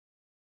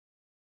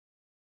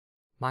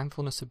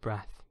Mindfulness of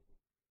breath.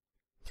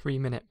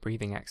 3-minute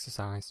breathing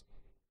exercise.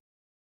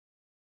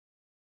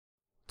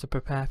 To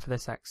prepare for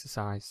this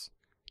exercise,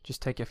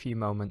 just take a few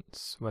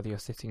moments, whether you're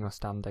sitting or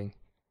standing,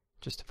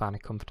 just to find a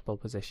comfortable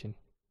position.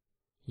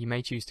 You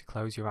may choose to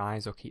close your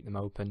eyes or keep them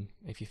open.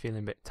 If you're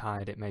feeling a bit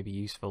tired, it may be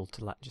useful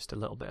to let just a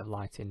little bit of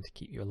light in to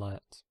keep you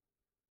alert.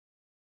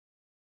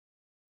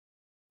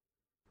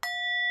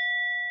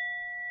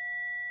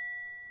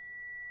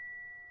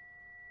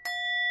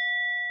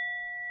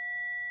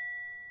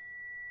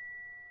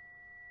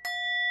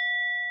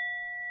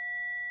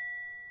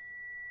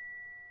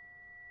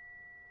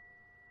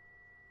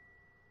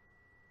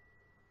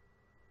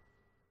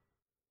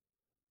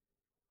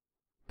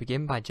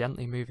 Begin by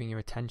gently moving your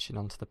attention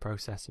onto the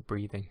process of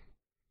breathing,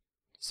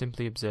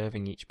 simply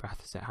observing each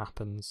breath as it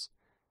happens,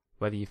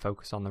 whether you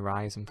focus on the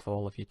rise and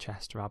fall of your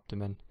chest or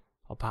abdomen,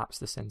 or perhaps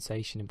the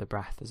sensation of the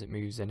breath as it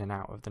moves in and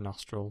out of the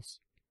nostrils.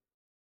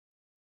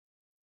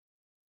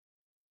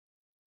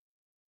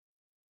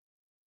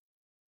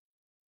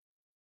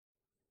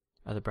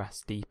 Are the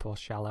breaths deep or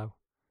shallow,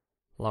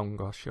 long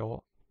or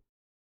short?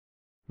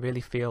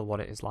 Really feel what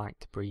it is like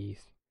to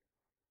breathe,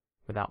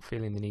 without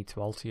feeling the need to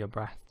alter your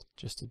breath,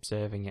 just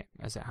observing it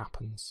as it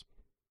happens.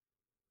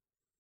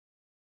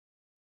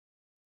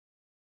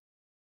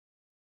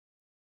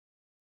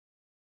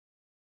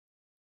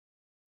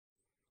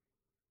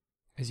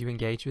 As you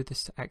engage with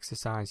this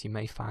exercise, you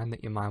may find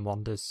that your mind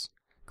wanders,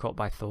 caught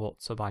by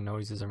thoughts or by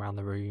noises around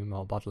the room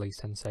or bodily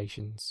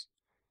sensations.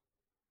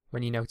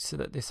 When you notice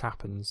that this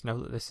happens, know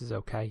that this is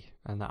okay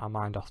and that our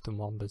mind often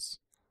wanders.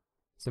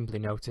 Simply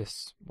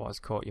notice what has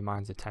caught your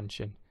mind's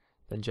attention,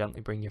 then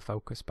gently bring your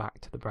focus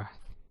back to the breath.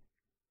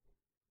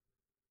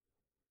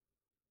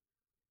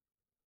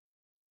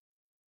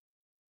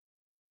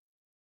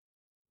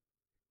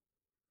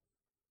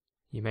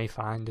 You may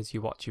find as you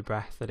watch your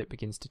breath that it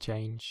begins to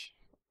change,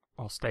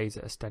 or stays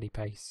at a steady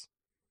pace.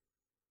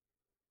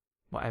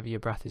 Whatever your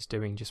breath is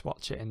doing, just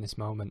watch it in this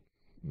moment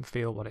and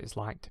feel what it is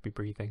like to be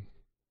breathing.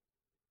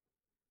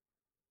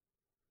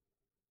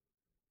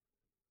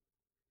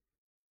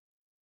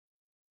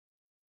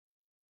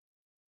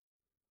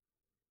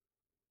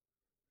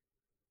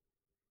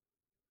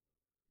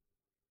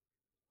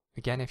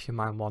 Again, if your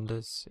mind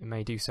wanders, it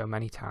may do so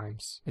many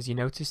times. As you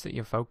notice that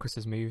your focus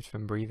has moved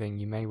from breathing,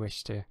 you may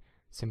wish to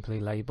simply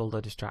label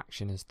the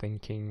distraction as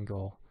thinking,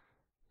 or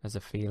as a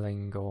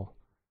feeling, or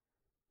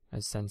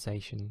as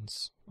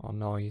sensations or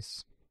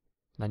noise.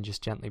 Then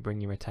just gently bring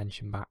your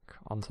attention back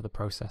onto the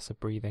process of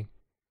breathing.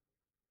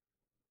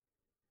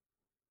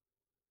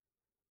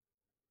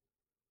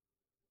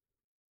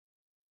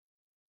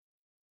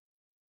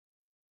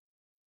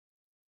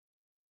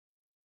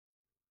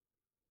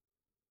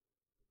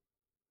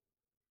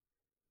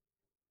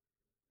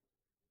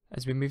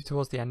 As we move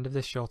towards the end of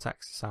this short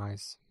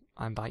exercise,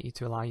 I invite you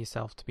to allow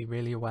yourself to be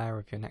really aware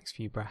of your next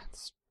few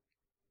breaths,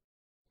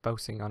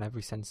 focusing on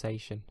every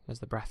sensation as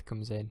the breath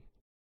comes in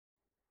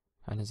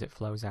and as it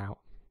flows out.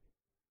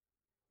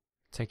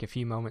 Take a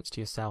few moments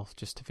to yourself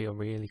just to feel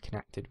really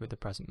connected with the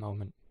present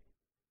moment.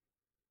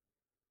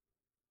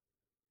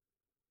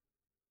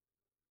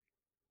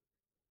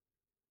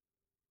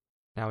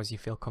 Now, as you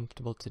feel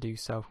comfortable to do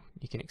so,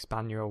 you can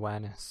expand your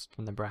awareness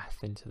from the breath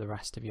into the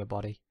rest of your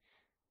body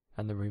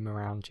and the room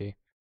around you.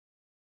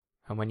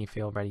 And when you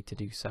feel ready to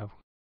do so,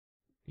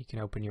 you can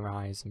open your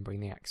eyes and bring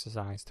the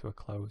exercise to a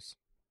close.